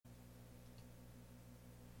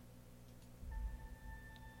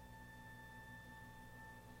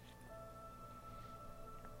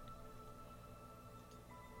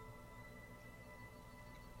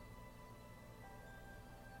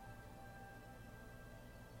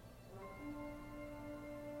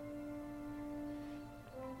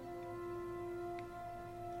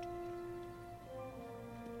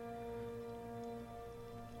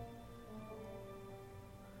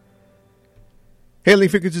Hailing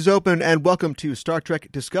frequencies open, and welcome to Star Trek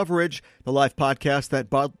Discoverage, the live podcast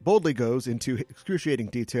that boldly goes into excruciating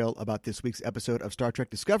detail about this week's episode of Star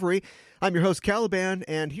Trek Discovery. I'm your host, Caliban,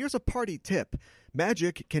 and here's a party tip.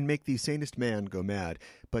 Magic can make the sanest man go mad,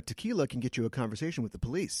 but tequila can get you a conversation with the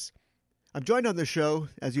police. I'm joined on this show,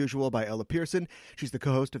 as usual, by Ella Pearson. She's the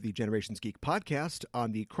co-host of the Generations Geek podcast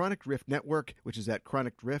on the Chronic Rift Network, which is at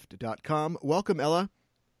chronicdrift.com. Welcome, Ella.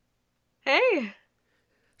 Hey.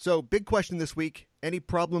 So, big question this week. Any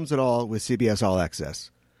problems at all with CBS All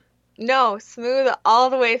Access? No, smooth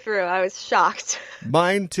all the way through. I was shocked.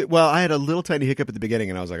 Mine too. Well, I had a little tiny hiccup at the beginning,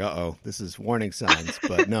 and I was like, uh-oh, this is warning signs.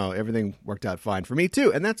 But no, everything worked out fine for me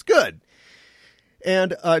too, and that's good.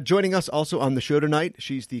 And joining us also on the show tonight,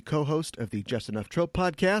 she's the co-host of the Just Enough Trope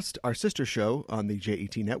podcast, our sister show on the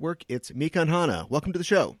JET network. It's Mikanhana. Welcome to the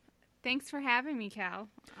show. Thanks for having me, Cal.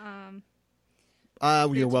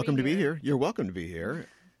 You're welcome to be here. You're welcome to be here.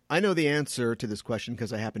 I know the answer to this question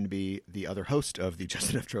because I happen to be the other host of the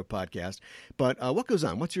Just Enough Trope podcast. But what goes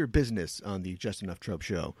on? What's your business on the Just Enough Trope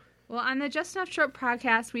show? Well, on the Just Enough Trope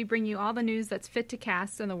podcast, we bring you all the news that's fit to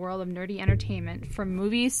cast in the world of nerdy entertainment, from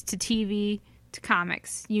movies to TV to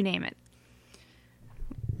comics, you name it.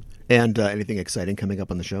 And anything exciting coming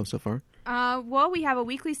up on the show so far? Well, we have a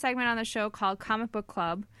weekly segment on the show called Comic Book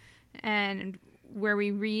Club, and where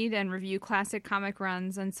we read and review classic comic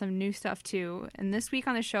runs and some new stuff too. And this week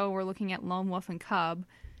on the show, we're looking at Lone Wolf and Cub.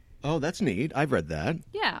 Oh, that's neat. I've read that.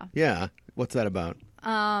 Yeah. Yeah. What's that about?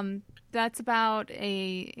 That's about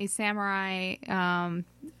a samurai,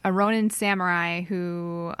 a Ronin samurai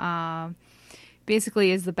who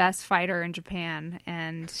basically is the best fighter in Japan,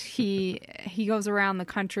 and he goes around the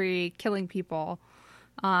country killing people,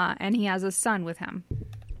 and he has a son with him.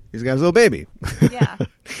 He's got his little baby. Yeah.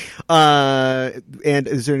 And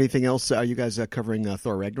is there anything else? Are you guys covering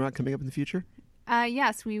Thor Ragnarok coming up in the future?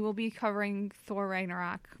 Yes, we will be covering Thor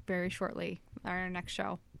Ragnarok very shortly, our next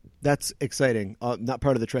show. That's exciting. Not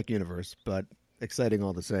part of the Trek universe, but exciting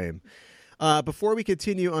all the same. Before we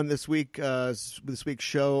continue on this week's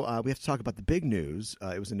show, we have to talk about the big news.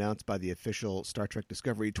 It was announced by the official Star Trek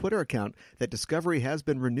Discovery Twitter account that Discovery has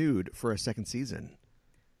been renewed for a second season.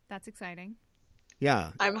 That's exciting.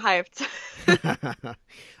 Yeah. I'm hyped.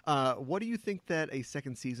 What do you think that a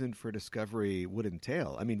second season for Discovery would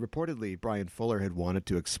entail? I mean, reportedly, Brian Fuller had wanted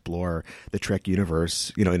to explore the Trek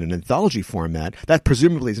universe, in an anthology format. That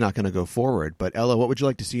presumably is not going to go forward. But Ella, what would you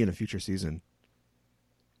like to see in a future season?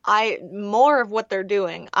 More of what they're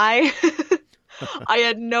doing. I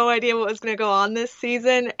had no idea what was going to go on this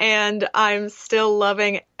season, and I'm still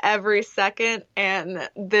loving every second, and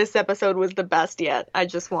this episode was the best yet. I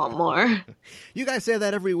just want more. You guys say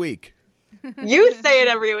that every week. You say it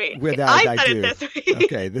every week. I said do. it this week.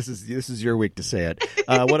 Okay, this is your week to say it.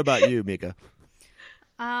 What about you, Mika?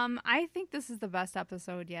 I think this is the best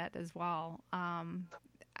episode yet as well.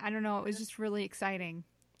 I don't know. It was just really exciting.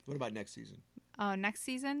 What about next season? Next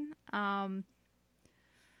season?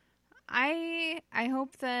 I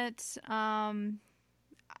hope that,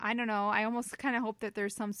 I don't know, I almost kind of hope that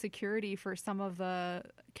there's some security for some of the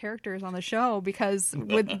characters on the show, because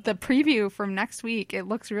with the preview from next week, it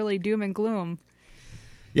looks really doom and gloom.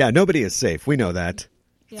 Yeah, nobody is safe. We know that.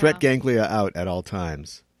 Yeah. Threat ganglia out at all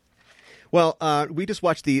times. Well, we just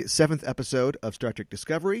watched the 7th episode of Star Trek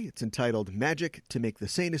Discovery. It's entitled Magic to Make the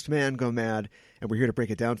Sanest Man Go Mad, and we're here to break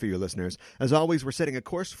it down for you listeners. As always, we're setting a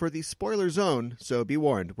course for the spoiler zone, so be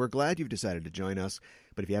warned. We're glad you've decided to join us,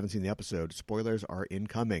 but if you haven't seen the episode, spoilers are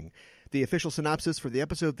incoming. The official synopsis for the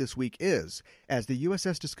episode this week is, as the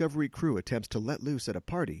USS Discovery crew attempts to let loose at a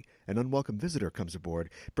party, an unwelcome visitor comes aboard,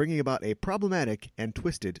 bringing about a problematic and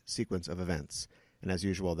twisted sequence of events. And as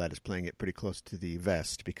usual, that is playing it pretty close to the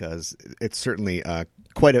vest, because it's certainly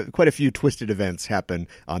quite a few twisted events happen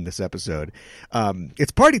on this episode.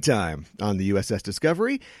 It's party time on the USS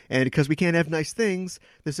Discovery, and because we can't have nice things,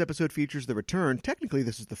 this episode features the return. Technically,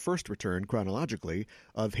 this is the first return, chronologically,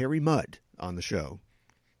 of Harry Mudd on the show.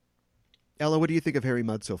 Ella, what do you think of Harry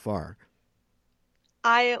Mudd so far?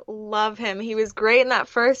 I love him. He was great in that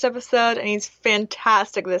first episode, and he's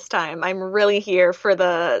fantastic this time. I'm really here for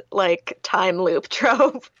the, time loop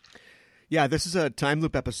trope. Yeah, this is a time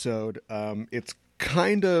loop episode. It's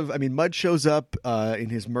kind of, Mudd shows up in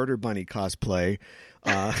his Murder Bunny cosplay,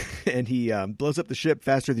 and he blows up the ship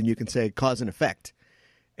faster than you can say cause and effect.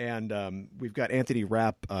 And we've got Anthony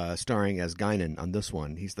Rapp starring as Guinan on this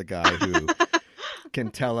one. He's the guy who can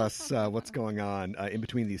tell us what's going on in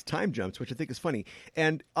between these time jumps, which I think is funny.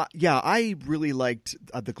 And I really liked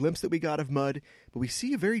the glimpse that we got of Mudd, but we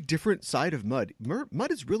see a very different side of Mudd.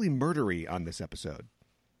 Mudd is really murdery on this episode.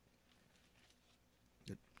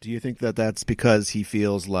 Do you think that that's because he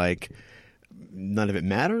feels like none of it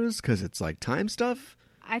matters because it's like time stuff?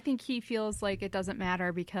 I think he feels like it doesn't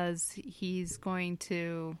matter because he's going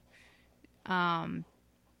to,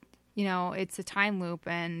 it's a time loop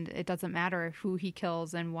and it doesn't matter who he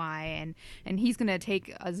kills and why. And he's going to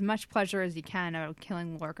take as much pleasure as he can out of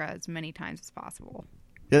killing Lorca as many times as possible.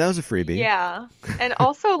 Yeah, that was a freebie. Yeah. And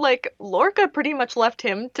also, like, Lorca pretty much left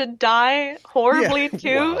him to die horribly,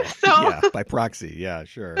 too. Wow. So Yeah, by proxy. Yeah,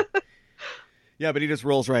 sure. Yeah, but he just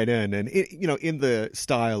rolls right in. And, in the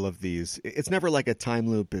style of these, it's never like a time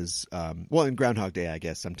loop is, in Groundhog Day, I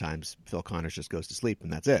guess, sometimes Phil Connors just goes to sleep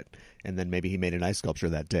and that's it. And then maybe he made an ice sculpture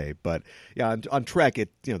that day. But, yeah, on Trek,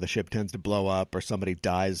 the ship tends to blow up or somebody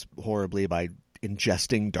dies horribly by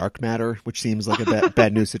ingesting dark matter, which seems like a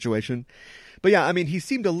bad news situation. But yeah, I mean, he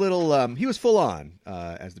seemed a little, he was full on,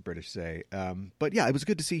 as the British say. But yeah, it was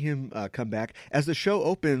good to see him come back. As the show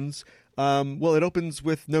opens, it opens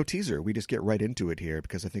with no teaser. We just get right into it here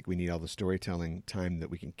because I think we need all the storytelling time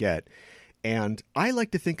that we can get. And I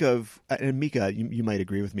like to think of, and Mika, you might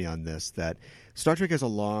agree with me on this, that Star Trek has a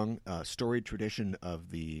long storied tradition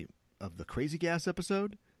of the crazy gas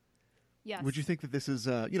episode. Yes. Would you think that this is,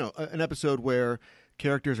 an episode where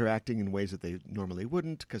characters are acting in ways that they normally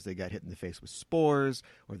wouldn't because they got hit in the face with spores,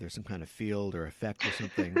 or there's some kind of field or effect or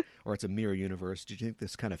something, or it's a mirror universe? Do you think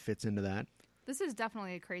this kind of fits into that? This is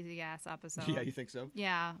definitely a crazy gas episode. Yeah, you think so?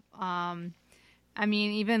 Yeah. I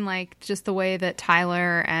mean, even like just the way that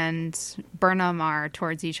Tyler and Burnham are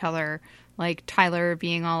towards each other, like Tyler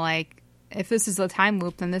being all like, if this is a time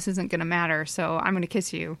loop, then this isn't going to matter, so I'm going to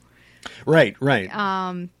kiss you. Right.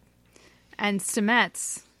 And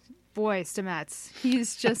Stamets,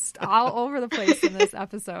 he's just all over the place in this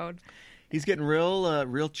episode. He's getting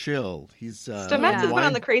real chill. Stamets has been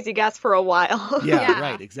on the crazy gas for a while. Yeah,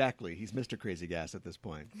 right, exactly. He's Mr. Crazy Gas at this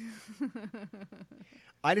point.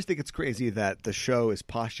 I just think it's crazy that the show is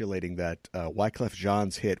postulating that Wyclef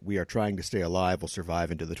Jean's hit "We Are Trying to Stay Alive" will survive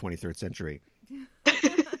into the 23rd century.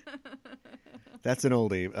 That's an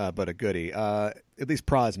oldie, but a goodie. At least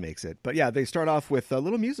Praz makes it. But yeah, they start off with a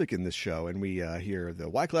little music in this show, and we hear the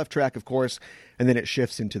Wyclef track, of course, and then it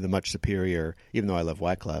shifts into the much superior, even though I love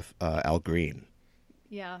Wyclef, Al Green.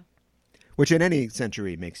 Yeah. Which in any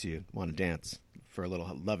century makes you want to dance for a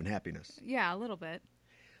little love and happiness. Yeah, a little bit.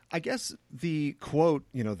 I guess the quote,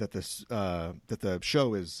 that the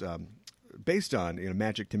show is based on,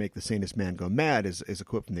 magic to make the sanest man go mad is a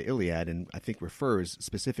quote from the Iliad, and I think refers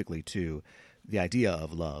specifically to the idea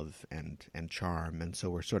of love and charm. And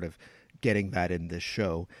so we're sort of getting that in this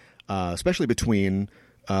show, especially between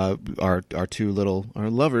our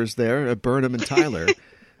lovers there, Burnham and Tyler.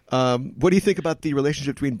 What do you think about the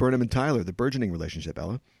relationship between Burnham and Tyler, the burgeoning relationship,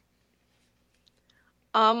 Ella?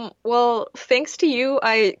 Well, thanks to you,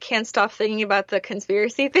 I can't stop thinking about the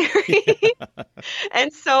conspiracy theory.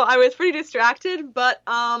 And so I was pretty distracted, but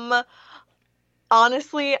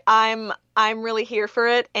honestly, I'm really here for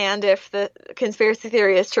it, and if the conspiracy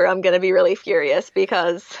theory is true, I'm going to be really furious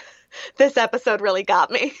because this episode really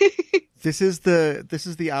got me. This is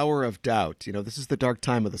the hour of doubt. This is the dark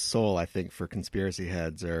time of the soul, I think, for conspiracy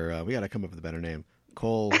heads, or we got to come up with a better name.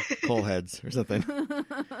 Coal heads or something.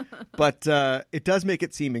 But it does make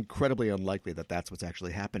it seem incredibly unlikely that that's what's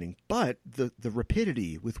actually happening. But the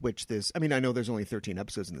rapidity with which this, I mean, I know there's only 13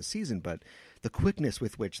 episodes in the season, but the quickness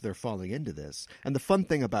with which they're falling into this. And the fun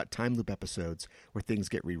thing about time loop episodes where things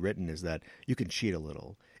get rewritten is that you can cheat a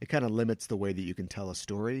little. It kind of limits the way that you can tell a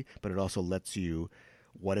story, but it also lets you,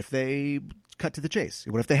 what if they cut to the chase?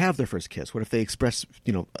 What if they have their first kiss? What if they express,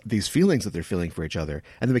 these feelings that they're feeling for each other?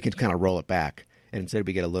 And then we can kind of roll it back. And instead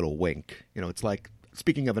we get a little wink. It's like,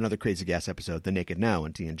 speaking of another Crazy Gas episode, The Naked Now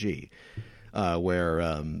on TNG, where,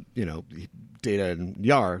 Data and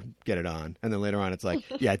Yar get it on. And then later on it's like,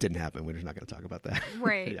 yeah, it didn't happen. We're just not going to talk about that.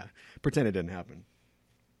 Right. Yeah. Pretend it didn't happen.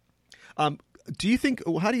 How do you think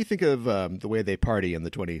of the way they party in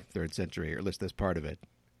the 23rd century, or at least this part of it?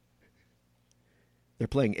 They're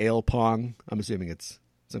playing ale pong. I'm assuming it's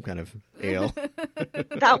some kind of ale.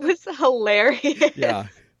 That was hilarious. Yeah.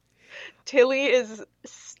 Tilly is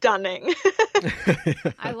stunning.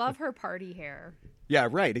 I love her party hair. Yeah,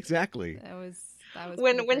 right, exactly. That was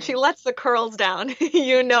when she lets the curls down,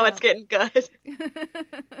 it's getting good.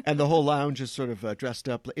 And the whole lounge is sort of dressed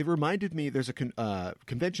up. It reminded me, there's a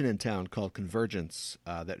convention in town called Convergence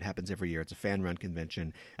that happens every year. It's a fan-run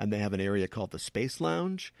convention, and they have an area called the Space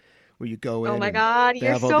Lounge, where you go in. Oh my God,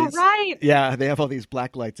 you're so right. Yeah, they have all these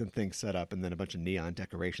black lights and things set up, and then a bunch of neon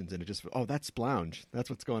decorations, and it just, that's Splounge. That's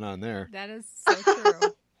what's going on there. That is so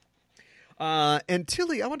true. And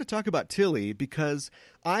Tilly, I want to talk about Tilly because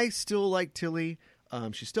I still like Tilly.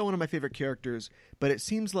 She's still one of my favorite characters, but it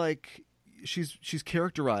seems like she's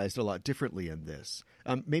characterized a lot differently in this.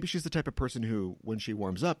 Maybe she's the type of person who, when she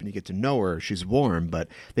warms up and you get to know her, she's warm. But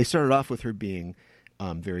they started off with her being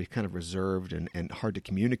very kind of reserved and hard to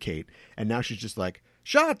communicate, and now she's just like,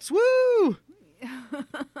 shots, woo!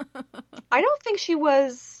 I don't think she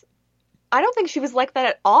was like that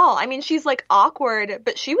at all. I mean, she's like awkward,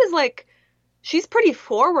 but she's pretty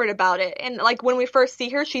forward about it. And like when we first see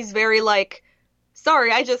her, she's very like,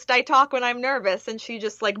 sorry, I talk when I'm nervous, and she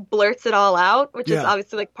just like blurts it all out, which is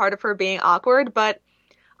obviously like part of her being awkward. But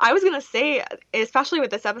I was gonna say, especially with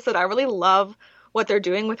this episode, I really love what they're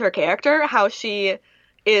doing with her character, how she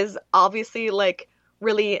is obviously like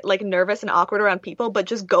really like nervous and awkward around people, but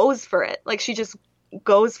just goes for it. Like she just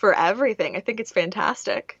goes for everything. I think it's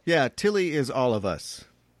fantastic. Yeah, Tilly is all of us.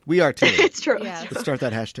 We are Tilly. It's true. Yes. Let's start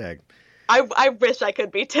that hashtag. I wish I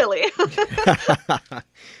could be Tilly.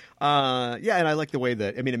 Yeah, and I like the way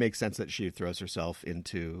that, I mean, it makes sense that she throws herself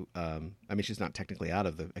into, I mean, she's not technically out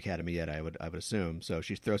of the academy yet, I would assume. So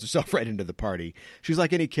she throws herself right into the party. She's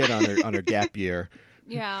like any kid on her gap year.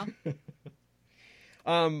 Yeah.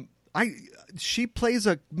 She plays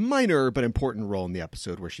a minor but important role in the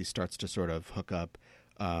episode where she starts to sort of hook up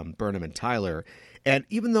Burnham and Tyler. And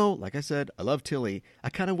even though, like I said, I love Tilly, I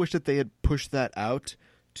kind of wish that they had pushed that out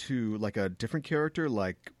to like a different character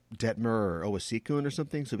like Detmer or Owasikun or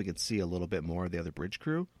something, so we could see a little bit more of the other bridge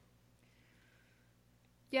crew.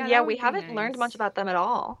 Yeah, we haven't learned much about them at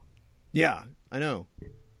all. Yeah, I know.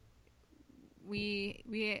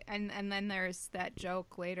 And then there's that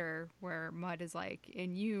joke later where Mudd is like,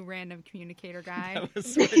 "And you, random communicator guy."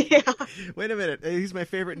 Wait a minute, he's my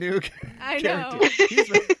favorite new I character. know. He's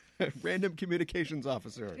my random communications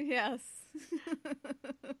officer. Yes.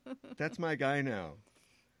 That's my guy now.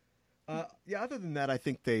 Yeah, other than that, I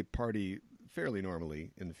think they party fairly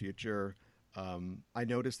normally in the future. I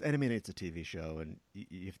noticed, and I mean, it's a TV show, and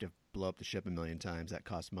you have to blow up the ship a million times. That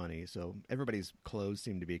costs money. So everybody's clothes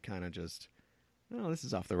seem to be kind of just, oh, this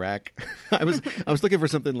is off the rack. I was looking for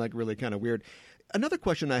something like really kind of weird. Another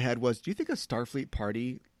question I had was, do you think a Starfleet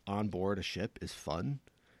party on board a ship is fun?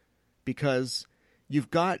 Because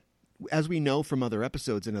you've got, as we know from other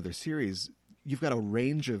episodes and other series, you've got a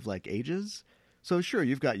range of like ages. So sure,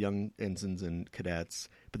 you've got young ensigns and cadets,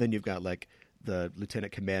 but then you've got like the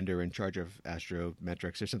lieutenant commander in charge of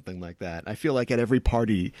astrometrics or something like that. I feel like at every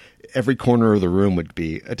party, every corner of the room would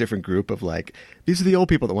be a different group of like, these are the old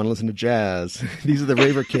people that want to listen to jazz. These are the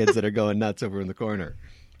raver kids that are going nuts over in the corner.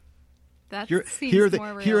 Here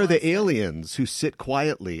are the aliens who sit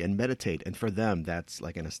quietly and meditate, and for them, that's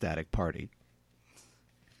like an ecstatic party.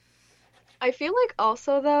 I feel like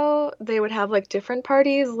also, though, they would have, like, different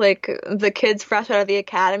parties. Like, the kids fresh out of the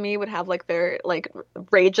academy would have, like, their, like,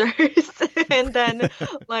 ragers. And then,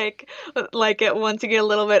 once you get a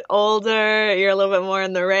little bit older, you're a little bit more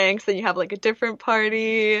in the ranks, and you have, like, a different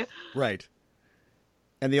party. Right.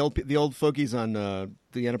 And the old fogies on the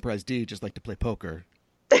Enterprise D just like to play poker.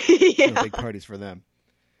 Yeah. No big parties for them.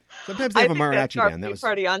 Sometimes they have a mariachi band. That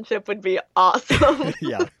party on ship would be awesome.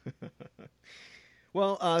 Yeah.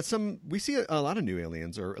 Well, we see a lot of new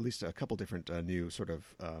aliens, or at least a couple different new sort of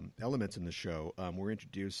elements in the show. We're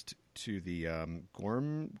introduced to the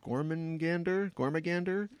Gormagander,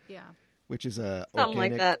 yeah, which is a something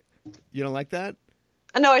organic, like that. You don't like that?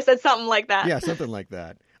 No, I said something like that. Yeah, something like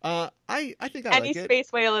that. I think I Any like it.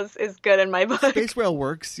 space whale is good in my book. Space whale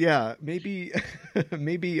works. Yeah, maybe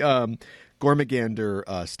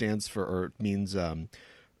Gormagander stands for or means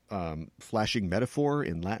flashing metaphor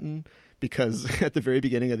in Latin. Because at the very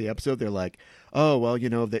beginning of the episode, they're like, oh, well, you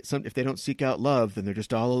know, if they don't seek out love, then they're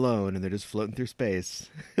just all alone and they're just floating through space.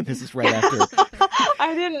 This is right after.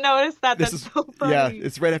 I didn't notice that. That's so funny. Yeah,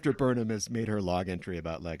 it's right after Burnham has made her log entry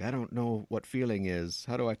about, like, I don't know what feeling is.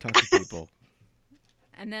 How do I talk to people?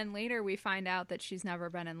 And then later we find out that she's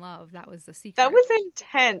never been in love. That was the secret. That was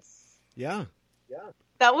intense. Yeah.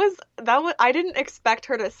 That was. I didn't expect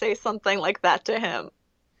her to say something like that to him.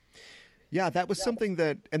 Yeah, that was something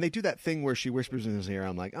that, and they do that thing where she whispers in his ear.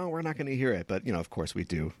 I'm like, oh, we're not going to hear it. But, you know, of course we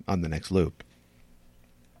do on the next loop.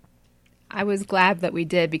 I was glad that we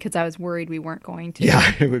did because I was worried we weren't going to.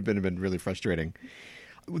 Yeah, it would have been really frustrating.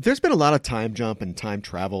 There's been a lot of time jump and time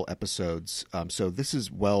travel episodes. So this is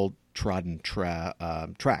well-trodden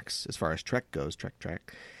tracks as far as Trek goes, Trek.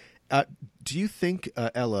 Do you think,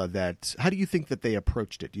 Ella, how do you think that they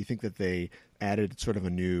approached it? Do you think that they added sort of a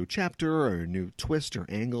new chapter or a new twist or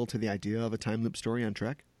angle to the idea of a time loop story on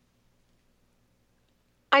Trek?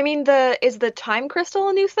 I mean, is the time crystal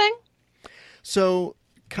a new thing? So,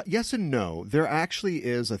 yes and no. There actually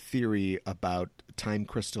is a theory about time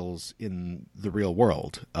crystals in the real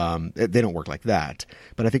world. They don't work like that.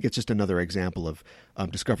 But I think it's just another example of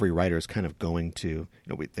Discovery writers kind of going to,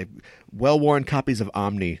 well-worn copies of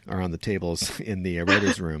Omni are on the tables in the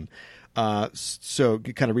writer's room. So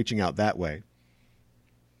kind of reaching out that way.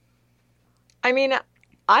 I mean,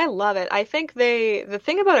 I love it. I think the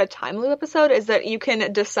thing about a time loop episode is that you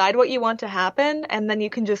can decide what you want to happen, and then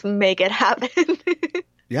you can just make it happen.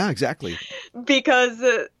 Yeah, exactly. Because,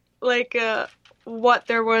 there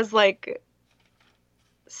was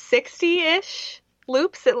 60-ish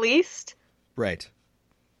loops at least. Right.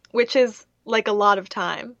 Which is a lot of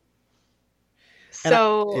time.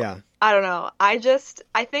 So, I don't know. I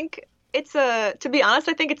think to be honest,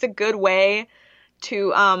 I think it's a good way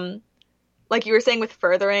to, like you were saying with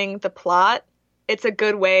furthering the plot, it's a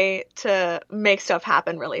good way to make stuff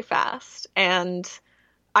happen really fast. And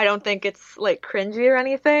I don't think it's cringy or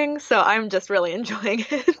anything, so I'm just really enjoying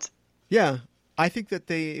it. Yeah, I think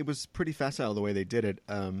that it was pretty facile the way they did it.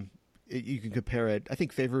 You can compare it, I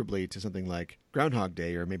think, favorably to something like Groundhog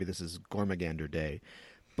Day, or maybe this is Gormagander Day.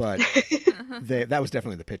 But that was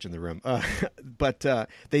definitely the pitch in the room. But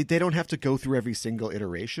they don't have to go through every single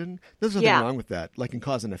iteration. There's nothing wrong with that. Like in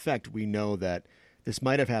Cause and Effect, we know that this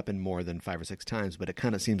might have happened more than 5 or 6 times, but it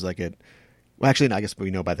kind of seems like it. Well, actually, I guess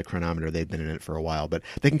we know by the chronometer they've been in it for a while, but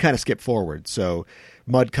they can kind of skip forward. So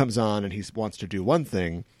Mudd comes on and he wants to do one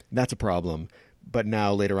thing, and that's a problem. But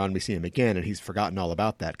now later on we see him again, and he's forgotten all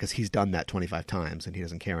about that because he's done that 25 times and he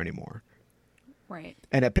doesn't care anymore. Right.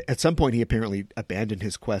 And at some point, he apparently abandoned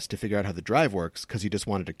his quest to figure out how the drive works because he just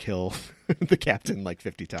wanted to kill the captain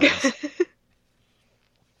 50 times.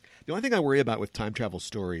 The only thing I worry about with time travel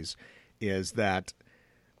stories is that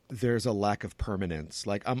there's a lack of permanence.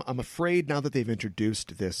 I'm afraid now that they've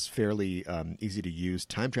introduced this fairly easy to use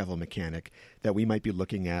time travel mechanic that we might be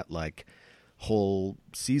looking at whole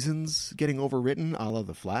seasons getting overwritten, a la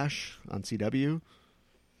The Flash on CW.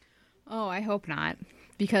 Oh, I hope not,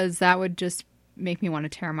 because that would just make me want to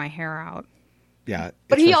tear my hair out. Yeah.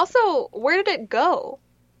 But he also, where did it go?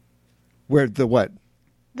 Where the what?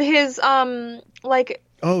 His Oh,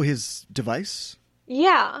 his device?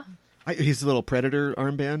 Yeah. His little Predator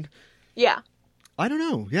armband? Yeah. I don't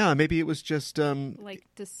know. Yeah, maybe it was just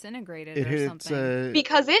disintegrated it or something.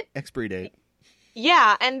 Because it expiry date.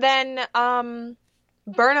 Yeah, and then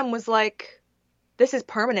Burnham was like, "This is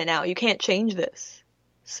permanent now. You can't change this."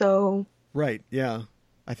 So right, yeah.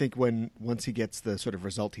 I think once he gets the sort of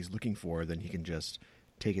result he's looking for, then he can just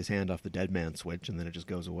take his hand off the dead man switch, and then it just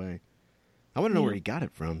goes away. I want to know where he got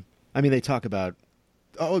it from. I mean, they talk about.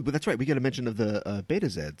 Oh, but that's right. We get a mention of the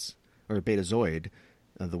Beta-Zeds or Betazoid.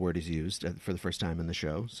 The word is used for the first time in the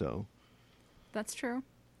show. So that's true.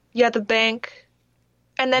 Yeah, the bank.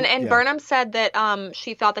 And then Burnham said that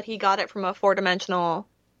she thought that he got it from a 4-dimensional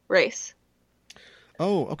race.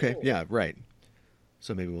 Oh, okay. Yeah, right.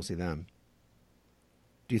 So maybe we'll see them.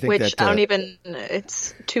 Do you think Which I don't even...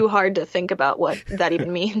 It's too hard to think about what that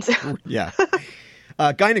even means. Yeah.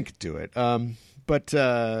 Guinan could do it. But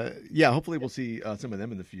hopefully we'll see some of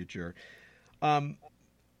them in the future.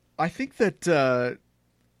 I think that...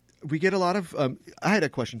 we get a lot of... I had a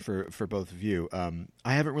question for both of you.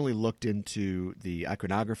 I haven't really looked into the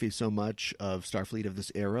iconography so much of Starfleet of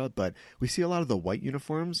this era, but we see a lot of the white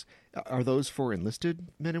uniforms. Are those for enlisted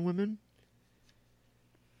men and women?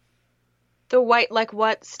 The white, like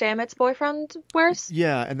what Stamets' boyfriend wears?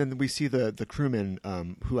 Yeah, and then we see the crewman,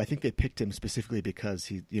 who I think they picked him specifically because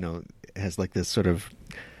he, has this sort of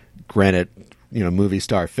granite, movie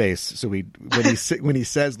star face. So when he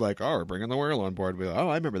says "oh, we're bringing the whale on board," we go, "Oh,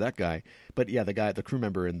 I remember that guy." But yeah, the crew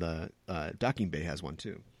member in the docking bay has one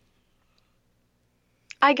too.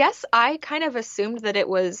 I guess I kind of assumed that it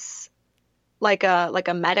was like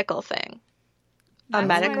a medical thing. That's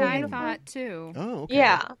medical what I uniform? thought too. Oh, okay.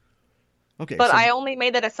 Yeah. Okay, but I only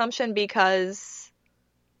made that assumption because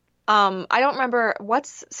I don't remember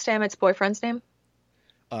what's Stamets' boyfriend's name.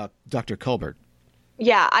 Dr. Culbert.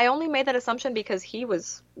 Yeah, I only made that assumption because he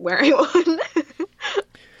was wearing one.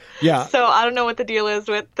 Yeah. So I don't know what the deal is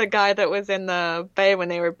with the guy that was in the bay when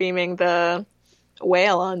they were beaming the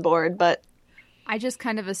whale on board, but I just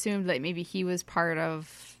kind of assumed that maybe he was part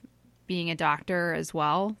of being a doctor as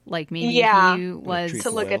well. Maybe he was to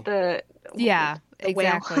look at the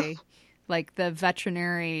exactly. Like the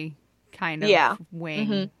veterinary kind of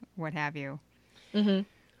wing, what have you. Mm-hmm.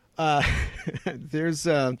 There's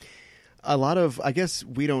a lot of, I guess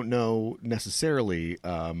we don't know necessarily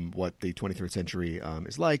what the 23rd century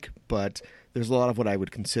is like, but there's a lot of what I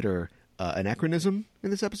would consider anachronism in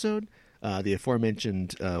this episode. The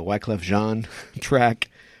aforementioned Wyclef Jean track.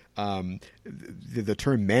 The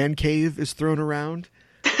term man cave is thrown around.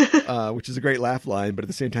 which is a great laugh line. But at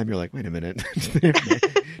the same time, you're like, wait a minute.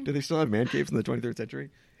 Do they still have man caves in the 23rd century?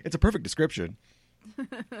 It's a perfect description.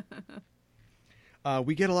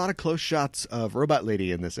 We get a lot of close shots of Robot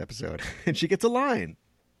Lady in this episode, and she gets a line.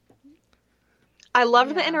 I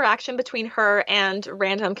loved the interaction between her and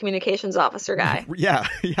random communications officer guy. Yeah.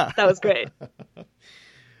 That was great.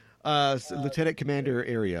 Lieutenant Commander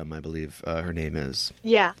Ariam, I believe her name is.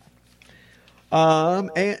 Yeah.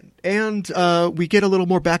 And we get a little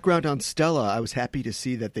more background on Stella. I was happy to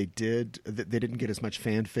see that they didn't get as much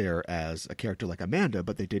fanfare as a character like Amanda,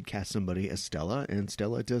 but they did cast somebody as Stella, and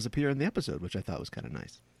Stella does appear in the episode, which I thought was kind of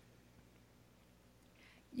nice.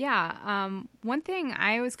 Yeah. One thing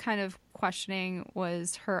I was kind of questioning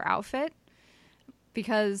was her outfit,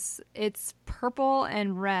 because it's purple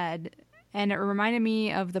and red, and it reminded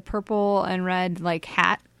me of the purple and red like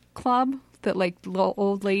hat club that like little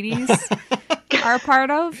old ladies are a part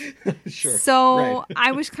of. Sure. So right.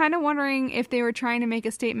 I was kind of wondering if they were trying to make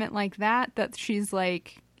a statement like that she's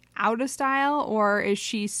like out of style, or is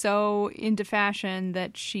she so into fashion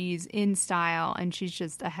that she's in style and she's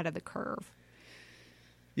just ahead of the curve?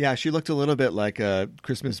 Yeah, she looked a little bit like a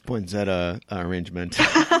Christmas poinsettia arrangement.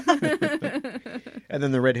 And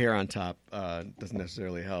then the red hair on top doesn't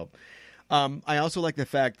necessarily help. I also like the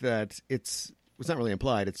fact that it's not really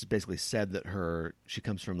implied. It's basically said that she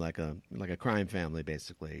comes from like a crime family,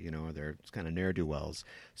 basically. They're kind of ne'er-do-wells.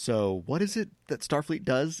 So what is it that Starfleet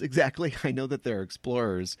does exactly? I know that they're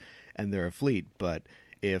explorers and they're a fleet, but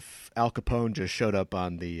if Al Capone just showed up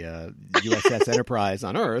on the USS Enterprise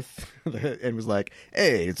on Earth and was like,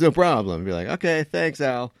 "Hey, it's no problem," I'd be like, "Okay, thanks,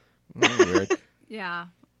 Al." Weird. Yeah.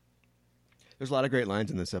 There's a lot of great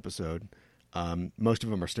lines in this episode. Most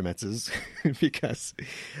of them are Stamets's because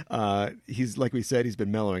he's, like we said, he's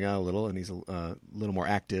been mellowing out a little, and he's a little more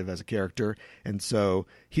active as a character. And so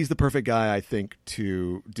he's the perfect guy, I think,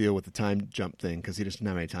 to deal with the time jump thing, because he doesn't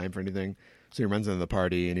have any time for anything. So he runs into the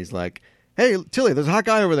party and he's like, "Hey, Tilly, there's a hot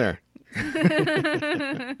guy over there."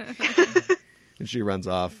 And she runs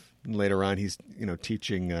off. And later on, he's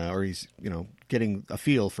teaching or he's getting a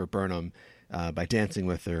feel for Burnham by dancing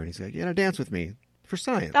with her. And he's like, "Dance with me for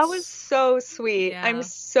science." That was so sweet. Yeah. I'm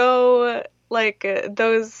so I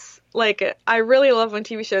really love when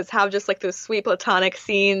TV shows have just like those sweet platonic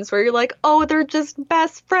scenes where you're like, oh, they're just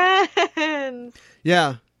best friends.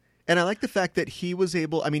 Yeah. And I like the fact that he was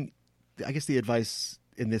able, I guess the advice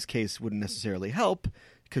in this case wouldn't necessarily help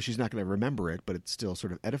because she's not going to remember it, but it's still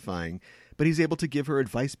sort of edifying. But he's able to give her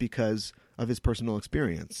advice because of his personal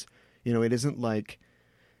experience. It isn't like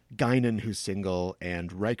Guinan, who's single,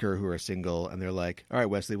 and Riker, who are single, and they're like, "All right,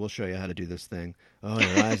 Wesley, we'll show you how to do this thing. Oh,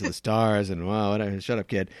 your eyes are the stars," and wow, whatever. Shut up,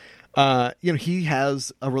 kid. He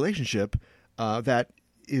has a relationship that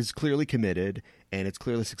is clearly committed and it's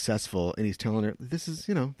clearly successful, and he's telling her, "This is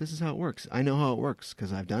how it works. I know how it works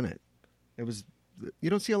because I've done it." You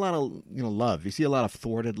don't see a lot of love. You see a lot of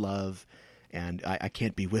thwarted love, and I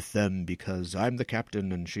can't be with them because I'm the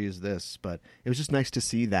captain and she's this. But it was just nice to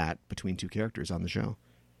see that between two characters on the show.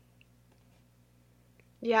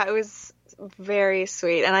 Yeah, it was very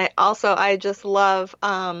sweet. And I just love,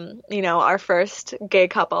 our first gay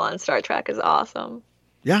couple on Star Trek is awesome.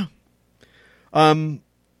 Yeah.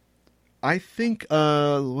 I think,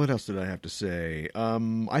 what else did I have to say?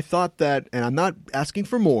 I thought that, and I'm not asking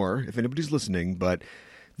for more if anybody's listening, but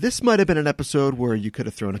this might have been an episode where you could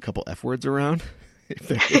have thrown a couple F words around.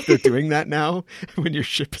 If they're doing that now, when your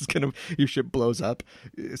ship blows up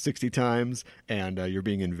 60 times and you're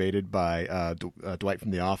being invaded by Dwight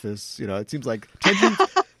from The Office, it seems like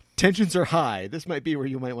tensions are high. This might be where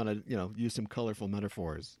you might want to use some colorful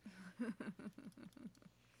metaphors. Do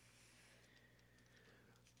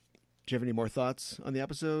you have any more thoughts on the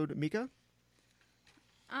episode, Mika?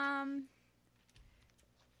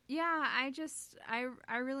 Yeah, I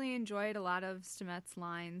really enjoyed a lot of Stamets'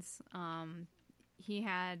 lines. He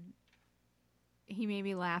made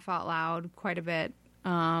me laugh out loud quite a bit.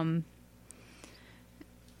 And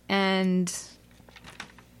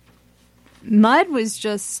Mudd was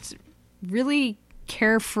just really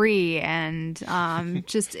carefree and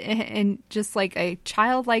just like a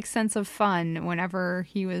childlike sense of fun whenever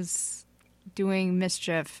he was doing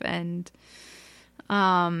mischief, and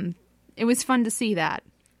it was fun to see that.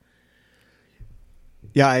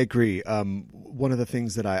 Yeah, I agree. One of the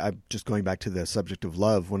things that I'm just going back to the subject of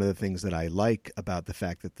love, one of the things that I like about the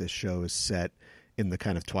fact that this show is set in the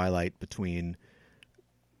kind of twilight between,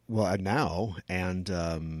 well, now and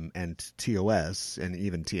TOS and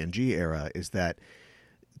even TNG era, is that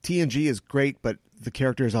TNG is great, but the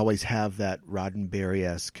characters always have that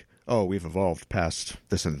Roddenberry-esque, oh, we've evolved past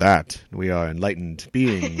this and that. We are enlightened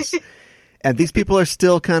beings. And these people are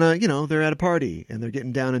still kind of, they're at a party and they're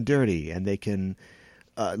getting down and dirty, and they can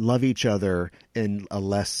love each other in a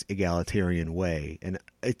less egalitarian way. And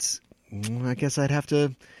I guess I'd have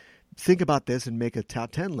to think about this and make a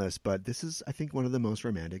top 10 list, but this is, I think, one of the most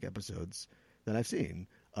romantic episodes that I've seen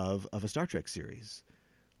of a Star Trek series.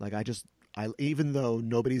 Like, even though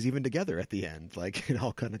nobody's even together at the end, like, it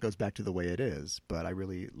all kind of goes back to the way it is, but I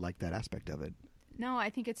really like that aspect of it. No, I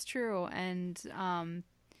think it's true. And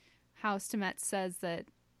how Stamets says that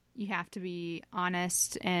you have to be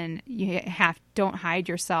honest and don't hide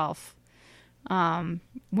yourself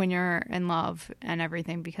when you're in love and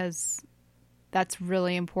everything, because that's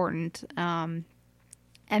really important. And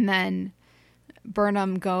then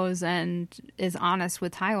Burnham goes and is honest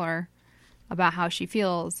with Tyler about how she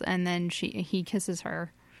feels, and then he kisses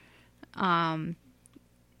her. And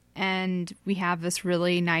we have this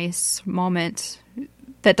really nice moment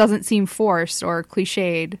that doesn't seem forced or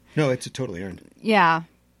cliched. No, it's totally earned. Yeah.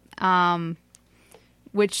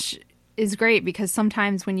 Which is great, because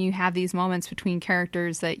sometimes when you have these moments between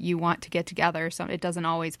characters that you want to get together, it doesn't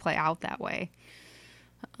always play out that way.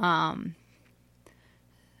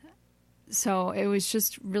 So it was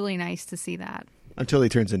just really nice to see that. Until he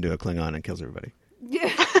turns into a Klingon and kills everybody.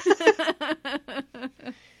 Yeah.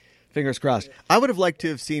 Fingers crossed. I would have liked to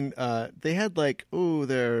have seen, they had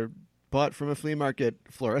they're bought from a flea market,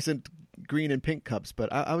 fluorescent green and pink cups,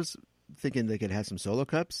 but I was thinking they could have some Solo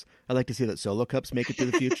cups. I'd like to see that Solo cups make it to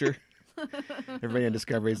the future. Everybody in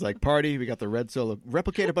Discovery is like, party, we got the red Solo,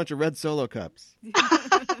 replicate a bunch of red Solo cups.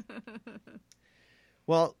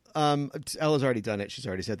 Well, Ella's already done it. She's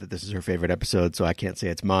already said that this is her favorite episode, so I can't say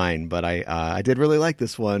it's mine, but I did really like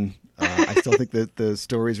this one. I still think that the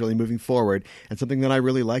story is really moving forward, and something that I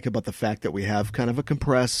really like about the fact that we have kind of a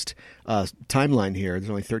compressed timeline here, there's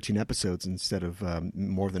only 13 episodes instead of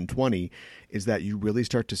more than 20, is that you really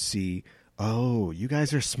start to see, oh, you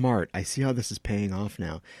guys are smart. I see how this is paying off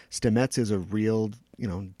now. Stamets is a real,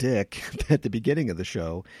 dick at the beginning of the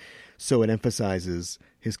show, so it emphasizes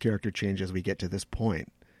his character change as we get to this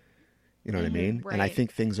point. You know what I mean? Right. And I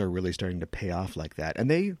think things are really starting to pay off like that. And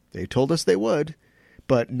they told us they would,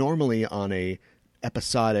 but normally on a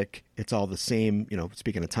episodic, it's all the same,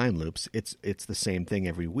 speaking of time loops, it's the same thing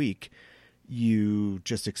every week. You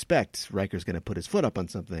just expect Riker's going to put his foot up on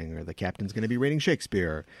something, or the captain's going to be reading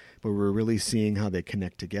Shakespeare, but we're really seeing how they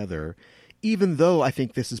connect together. Even though I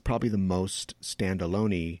think this is probably the most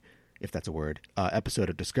standalone-y, if that's a word, episode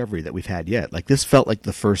of Discovery that we've had yet. Like, this felt like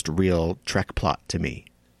the first real Trek plot to me.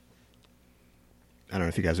 I don't know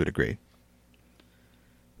if you guys would agree.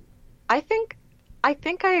 I think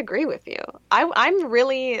I agree with you. I'm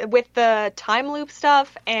really, with the time loop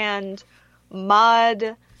stuff and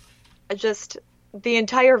Mud, just the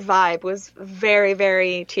entire vibe was very,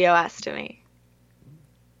 very TOS to me.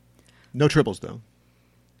 No tribbles, though.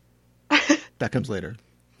 That comes later.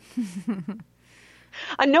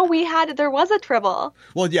 No, there was a tribble.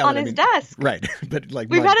 Well, yeah, on his desk, right? But like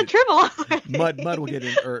we've had a tribble already. Mud will get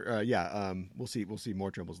in, or we'll see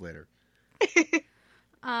more tribbles later.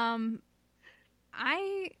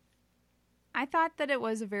 I thought that it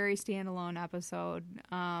was a very standalone episode.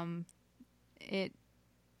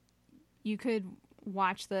 You could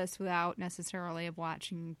watch this without necessarily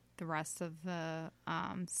watching the rest of the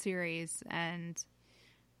series, and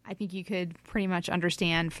I think you could pretty much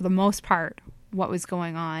understand, for the most part, what was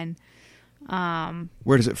going on.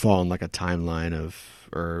 Where does it fall in like a timeline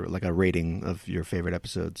or like a rating of your favorite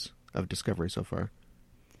episodes of Discovery so far?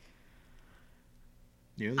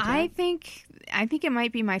 I think it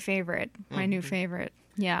might be my favorite, my new favorite.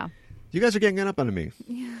 Yeah. You guys are getting up on me.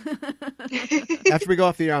 After we go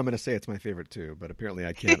off the air, I'm going to say it's my favorite too, but apparently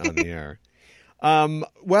I can't on the air.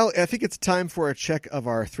 Well, I think it's time for a check of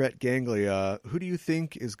our threat ganglia. Who do you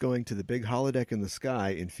think is going to the big holodeck in the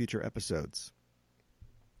sky in future episodes?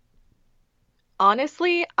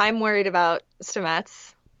 Honestly, I'm worried about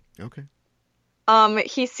Stamets. Okay.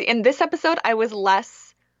 In this episode, I was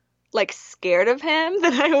less scared of him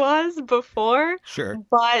than I was before. Sure.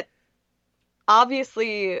 But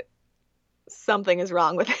obviously something is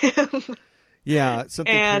wrong with him. Yeah,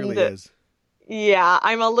 something clearly is. Yeah,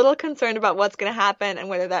 I'm a little concerned about what's going to happen and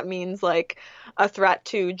whether that means a threat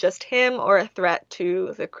to just him or a threat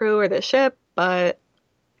to the crew or the ship, but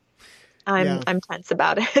I'm tense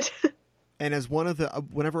about it. And as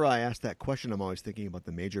whenever I ask that question, I'm always thinking about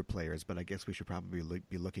the major players, but I guess we should probably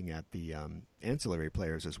be looking at the ancillary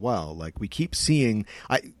players as well. Like, we keep seeing,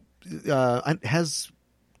 has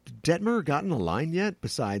Detmer gotten a line yet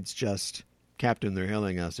besides just Captain, they're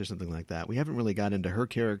hailing us or something like that? We haven't really got into her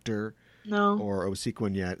character. No. Or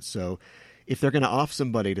Osequin yet. So if they're going to off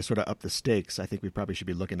somebody to sort of up the stakes, I think we probably should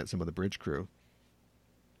be looking at some of the bridge crew.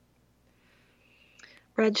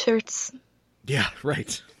 Red shirts. Yeah,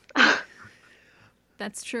 right.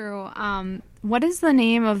 That's true. What is the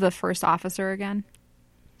name of the first officer again?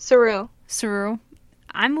 Saru. Saru.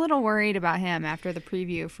 I'm a little worried about him after the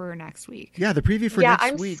preview for next week. Yeah, the preview for next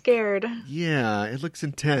I'm week. Yeah, I'm scared. Yeah, it looks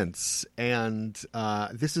intense. And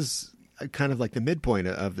this is kind of like the midpoint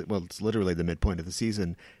well, it's literally the midpoint of the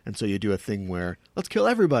season. And so you do a thing where, let's kill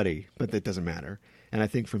everybody, but that doesn't matter. And I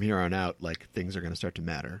think from here on out, like, things are going to start to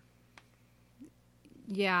matter.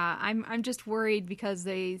 Yeah, I'm just worried because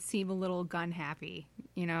they seem a little gun happy,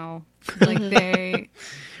 you know, like they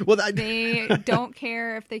they don't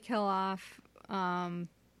care if they kill off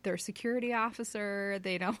their security officer.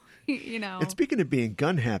 They don't, you know. And speaking of being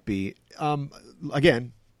gun happy,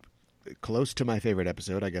 again, close to my favorite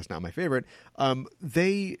episode, I guess not my favorite.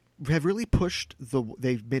 They have really pushed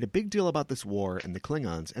they've made a big deal about this war and the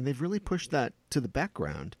Klingons, and they've really pushed that to the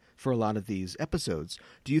background for a lot of these episodes.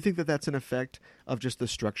 Do you think that that's an effect of just the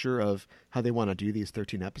structure of how they want to do these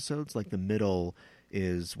 13 episodes? Like the middle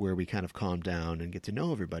is where we kind of calm down and get to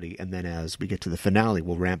know everybody, and then as we get to the finale,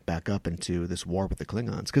 we'll ramp back up into this war with the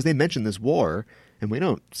Klingons. Because they mention this war, and we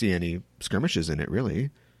don't see any skirmishes in it,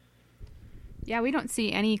 really. Yeah, we don't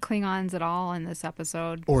see any Klingons at all in this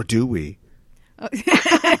episode. Or do we? Gotta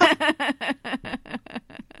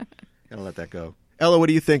let that go. Ella, what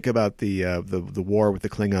do you think about the war with the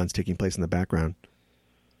Klingons taking place in the background?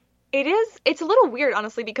 It's a little weird,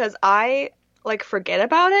 honestly, because I forget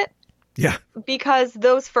about it. Yeah. Because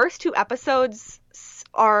those first two episodes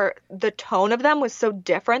the tone of them was so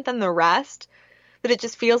different than the rest that it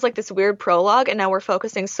just feels like this weird prologue, and now we're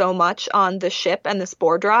focusing so much on the ship and the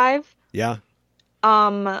spore drive. Yeah.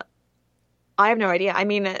 I have no idea. I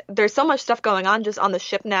mean, there's so much stuff going on just on the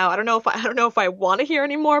ship now. I don't know if I want to hear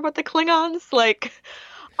any more about the Klingons. Like,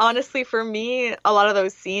 honestly, for me, a lot of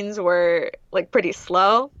those scenes were pretty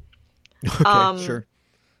slow. Okay, sure.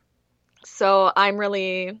 So I'm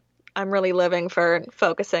really living for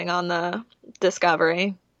focusing on the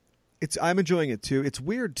Discovery. I'm enjoying it too. It's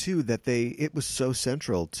weird too that it was so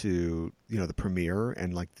central to, the premiere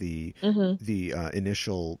and the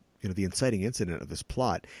initial, the inciting incident of this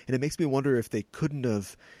plot. And it makes me wonder if they couldn't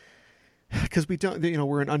have, because we don't,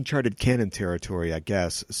 we're in uncharted canon territory, I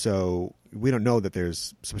guess. So we don't know that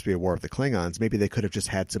there's supposed to be a war with the Klingons. Maybe they could have just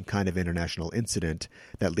had some kind of international incident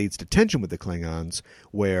that leads to tension with the Klingons,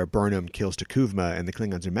 where Burnham kills Takuvma and the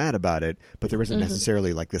Klingons are mad about it, but there isn't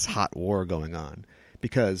necessarily this hot war going on.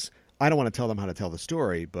 Because I don't want to tell them how to tell the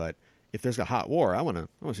story, but if there's a hot war, I want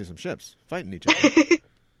to see some ships fighting each other.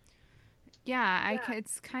 Yeah,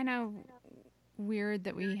 it's kind of weird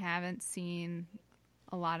that we haven't seen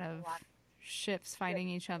a lot of ships fighting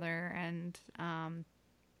each other, and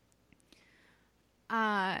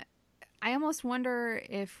I almost wonder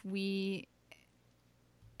if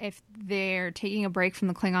they're taking a break from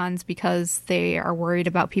the Klingons because they are worried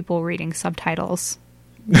about people reading subtitles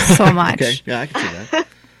so much. Okay, yeah, I can see that.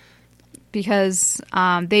 Because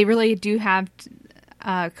they really do have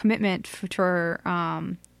a commitment for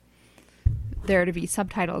there to be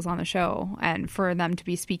subtitles on the show, and for them to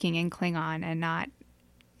be speaking in Klingon and not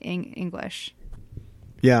in English.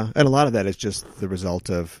 Yeah, and a lot of that is just the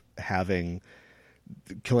result of having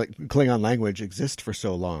Klingon language exist for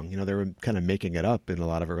so long. They were kind of making it up in a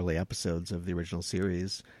lot of early episodes of the original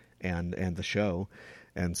series and the show.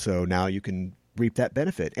 And so now you can reap that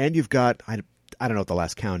benefit. And you've got, I don't know what the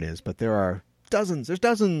last count is, but there's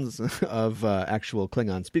dozens of actual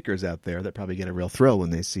Klingon speakers out there that probably get a real thrill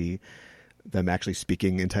when they see them actually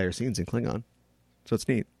speaking entire scenes in Klingon. So it's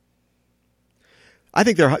neat. I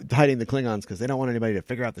think they're hiding the Klingons because they don't want anybody to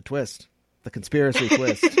figure out the twist, the conspiracy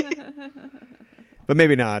twist. But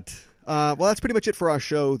maybe not. Well, that's pretty much it for our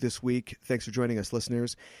show this week. Thanks for joining us,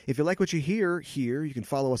 listeners. If you like what you hear here, you can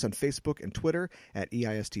follow us on Facebook and Twitter at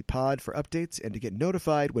EISTPod for updates and to get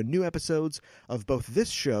notified when new episodes of both this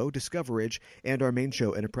show, Discoverage, and our main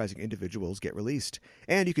show, Enterprising Individuals, get released.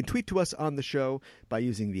 And you can tweet to us on the show by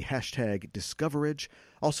using the hashtag Discoverage.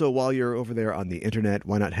 Also, while you're over there on the internet,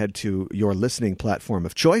 why not head to your listening platform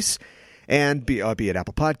of choice, and be it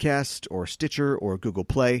Apple Podcast or Stitcher or Google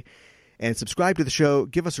Play, and subscribe to the show.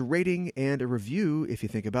 Give us a rating and a review if you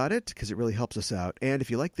think about it, because it really helps us out. And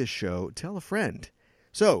if you like this show, tell a friend.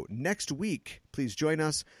 So next week, please join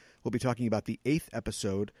us. We'll be talking about the 8th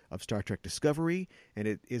episode of Star Trek Discovery, and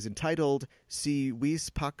it is entitled Si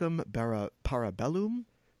Vis Pacem Parabellum.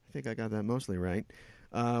 I think I got that mostly right,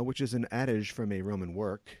 which is an adage from a Roman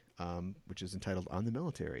work, which is entitled On the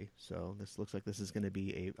Military. So this looks like this is going to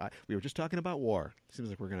be we were just talking about war. Seems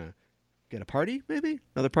like we're going to get a party, maybe?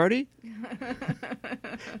 Another party?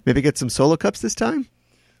 Maybe get some solo cups this time?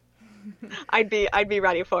 I'd be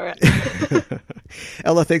ready for it.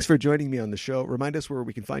 Ella, thanks for joining me on the show. Remind us where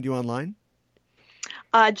we can find you online.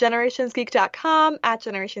 generationsgeek.com, at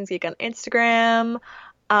generationsgeek on Instagram,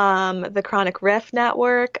 the Chronic Riff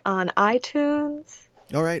Network on iTunes.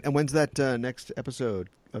 All right. And when's that next episode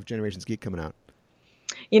of Generations Geek coming out?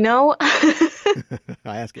 You know, I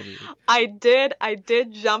ask everything. I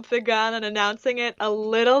did jump the gun on announcing it a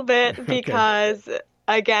little bit because,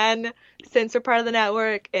 again, since we're part of the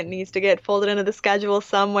network, it needs to get folded into the schedule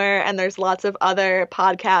somewhere. And there's lots of other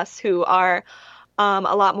podcasts who are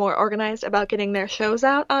a lot more organized about getting their shows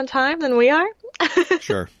out on time than we are.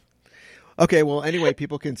 Sure. Okay, well, anyway,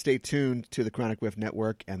 people can stay tuned to the Chronic Riff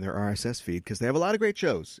Network and their RSS feed because they have a lot of great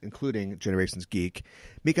shows, including Generations Geek.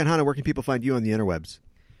 Mikanhana, where can people find you on the interwebs?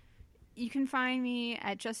 You can find me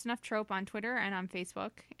at Just Enough Trope on Twitter and on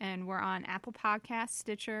Facebook, and we're on Apple Podcasts,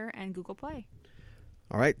 Stitcher, and Google Play.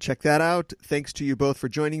 All right, check that out. Thanks to you both for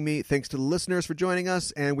joining me. Thanks to the listeners for joining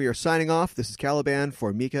us, and we are signing off. This is Caliban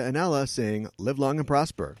for Mika and Ella saying, live long and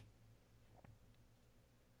prosper.